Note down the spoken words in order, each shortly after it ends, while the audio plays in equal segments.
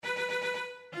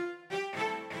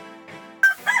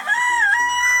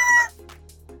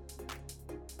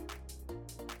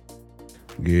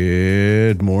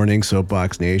Good morning,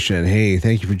 Soapbox Nation. Hey,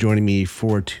 thank you for joining me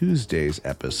for Tuesday's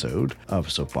episode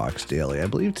of Soapbox Daily. I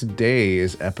believe today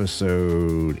is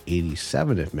episode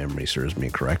 87, if memory serves me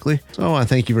correctly. So I want to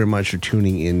thank you very much for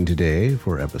tuning in today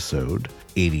for episode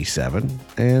 87.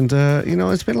 And,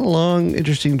 it's been a long,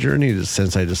 interesting journey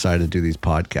since I decided to do these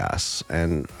podcasts,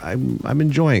 and I'm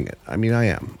enjoying it. I mean, I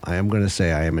am. I am going to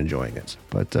say I am enjoying it.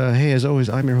 But, hey, as always,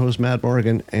 I'm your host, Matt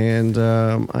Morgan, and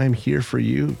I'm here for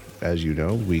you, as you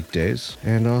know, weekdays,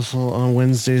 and also on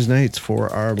Wednesdays nights for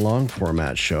our long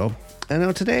format show. And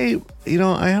now today, I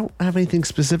don't have anything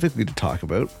specifically to talk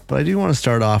about, but I do want to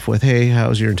start off with, hey,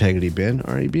 how's your integrity been?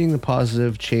 Are you being the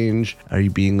positive change? Are you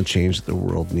being the change that the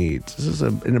world needs? This is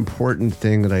an important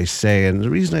thing that I say, and the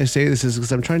reason I say this is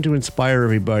because I'm trying to inspire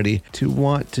everybody to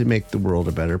want to make the world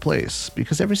a better place.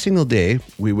 Because every single day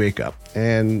we wake up,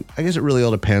 and I guess it really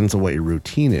all depends on what your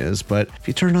routine is, but if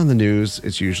you turn on the news,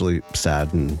 it's usually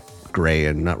sad and gray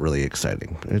and not really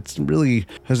exciting. It's really,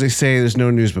 as they say, there's no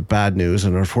news but bad news,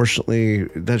 and unfortunately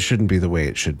that shouldn't be the way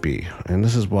it should be. And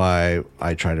this is why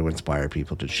I try to inspire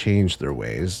people to change their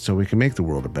ways so we can make the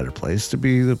world a better place, to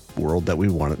be the world that we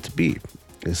want it to be.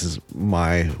 This is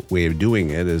my way of doing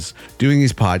it, is doing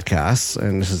these podcasts,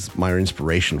 and this is my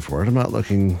inspiration for it. I'm not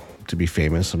looking to be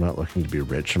famous. I'm not looking to be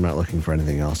rich. I'm not looking for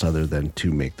anything else other than to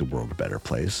make the world a better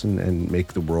place and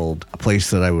make the world a place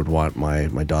that I would want my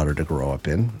daughter to grow up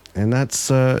in. And this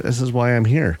is why I'm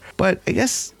here. But I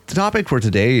guess the topic for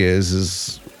today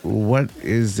is what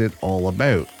is it all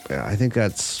about? I think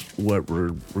that's what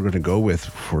we're going to go with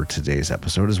for today's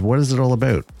episode, is what is it all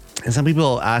about? And some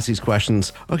people ask these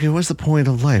questions, okay, what's the point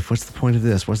of life? What's the point of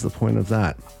this? What's the point of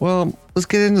that? Well, let's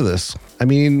get into this. I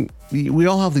mean, we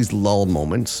all have these lull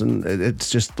moments, and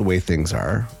it's just the way things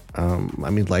are.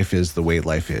 Life is the way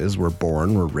life is. We're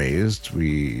born, we're raised,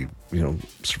 we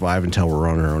survive until we're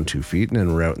on our own 2 feet, and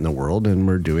then we're out in the world and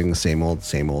we're doing the same old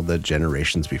that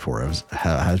generations before us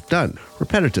have done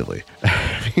repetitively.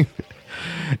 I mean,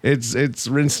 it's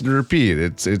rinse and repeat.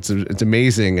 It's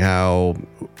amazing how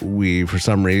we, for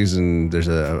some reason, there's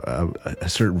a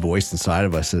certain voice inside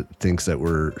of us that thinks that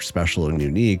we're special and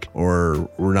unique, or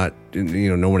we're not,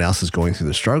 no one else is going through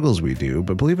the struggles we do.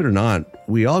 But believe it or not,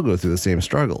 we all go through the same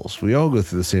struggles. We all go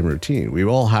through the same routine. We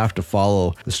all have to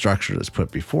follow the structure that's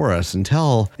put before us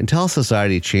until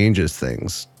society changes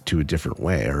things to a different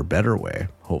way, or a better way,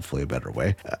 hopefully a better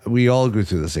way. We all go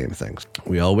through the same things.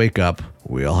 We all wake up,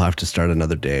 we all have to start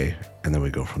another day, and then we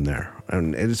go from there.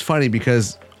 And it's funny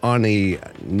because on a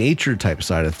nature type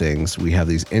side of things, we have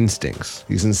these instincts,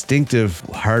 these instinctive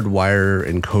hardwire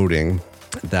encoding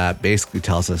that basically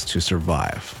tells us to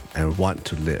survive and want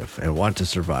to live and want to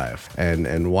survive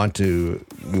and want to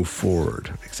move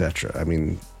forward, etc. I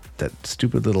mean, that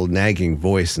stupid little nagging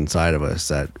voice inside of us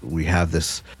that we have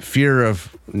this fear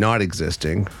of not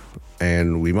existing,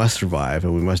 and we must survive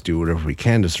and we must do whatever we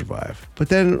can to survive. But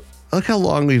then look how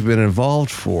long we've been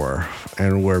involved for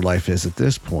and where life is at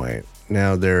this point.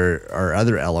 Now there are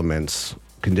other elements,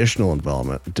 conditional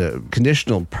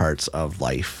parts of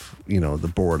life,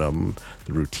 the boredom,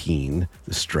 the routine,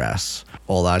 the stress,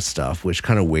 all that stuff, which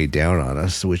kind of weigh down on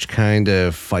us, which kind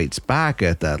of fights back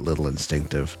at that little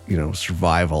instinctive,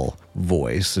 survival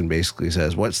voice, and basically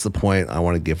says, what's the point? I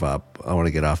want to give up. I want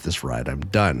to get off this ride. I'm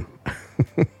done.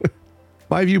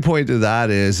 My viewpoint to that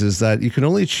is that you can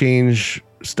only change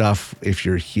stuff if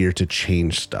you're here to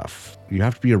change stuff. You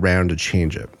have to be around to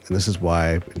change it. And this is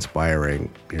why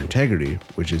inspiring your integrity,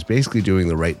 which is basically doing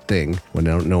the right thing when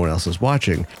no one else is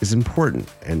watching, is important,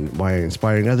 and why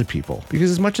inspiring other people. Because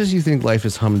as much as you think life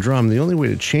is humdrum, the only way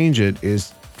to change it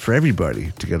is for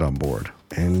everybody to get on board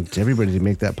and everybody to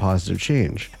make that positive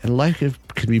change. And life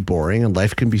can be boring and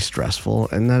life can be stressful,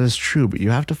 and that is true, but you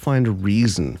have to find a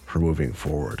reason for moving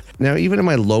forward. Now, even in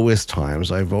my lowest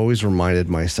times, I've always reminded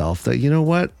myself that,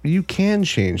 you can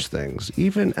change things.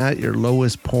 Even at your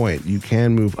lowest point, you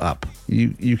can move up.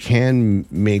 You can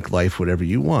make life whatever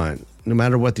you want. No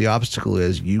matter what the obstacle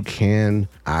is, you can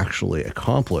actually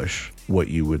accomplish what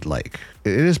you would like.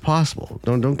 It is possible.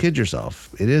 Don't kid yourself.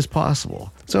 It is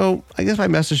possible. So I guess my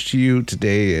message to you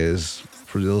today is,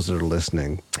 for those that are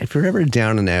listening, if you're ever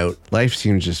down and out, life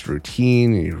seems just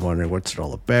routine and you're wondering what's it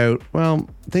all about, well,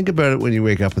 think about it when you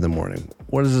wake up in the morning.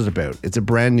 What is it about? It's a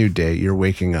brand new day. You're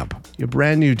waking up. A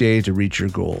brand new day to reach your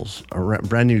goals. A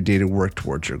brand new day to work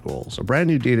towards your goals. A brand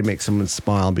new day to make someone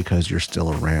smile because you're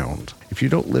still around. If you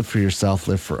don't live for yourself,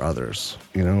 live for others.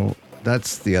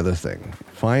 That's the other thing.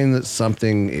 Find that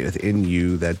something within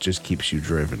you that just keeps you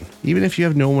driven. Even if you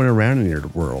have no one around in your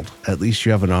world, at least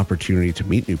you have an opportunity to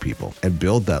meet new people and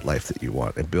build that life that you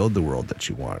want and build the world that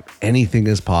you want. Anything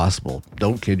is possible.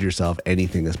 Don't kid yourself.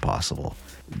 Anything is possible.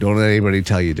 Don't let anybody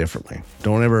tell you differently.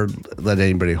 Don't ever let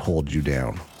anybody hold you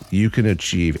down. You can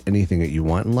achieve anything that you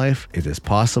want in life. It is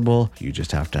possible. You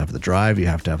just have to have the drive. You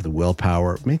have to have the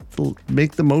willpower.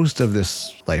 Make the most of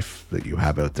this life that you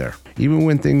have out there. Even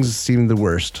when things seem the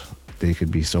worst, they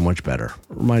could be so much better.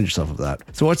 Remind yourself of that.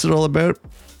 So what's it all about?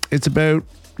 It's about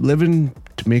living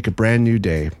to make a brand new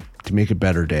day, to make a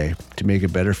better day, to make a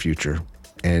better future.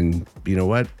 And you know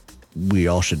what? We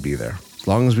all should be there. As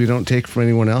long as we don't take from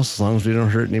anyone else, as long as we don't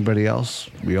hurt anybody else,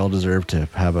 we all deserve to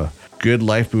have a good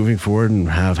life moving forward and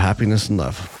have happiness and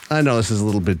love. I know this is a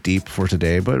little bit deep for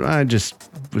today, but I just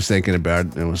was thinking about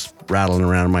it and it was rattling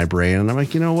around in my brain. And I'm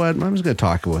like, you know what? I'm just going to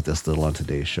talk about this little on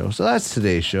today's show. So that's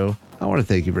today's show. I want to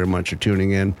thank you very much for tuning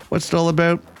in. What's it all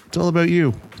about? It's all about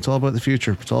you. It's all about the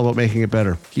future. It's all about making it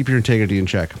better. Keep your integrity in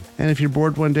check. And if you're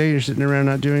bored one day, you're sitting around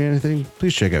not doing anything,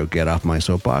 please check out Get Off My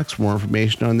Soapbox for more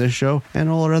information on this show and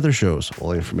all our other shows. All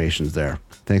the information's there.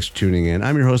 Thanks for tuning in.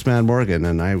 I'm your host, Matt Morgan,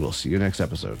 and I will see you next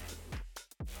episode.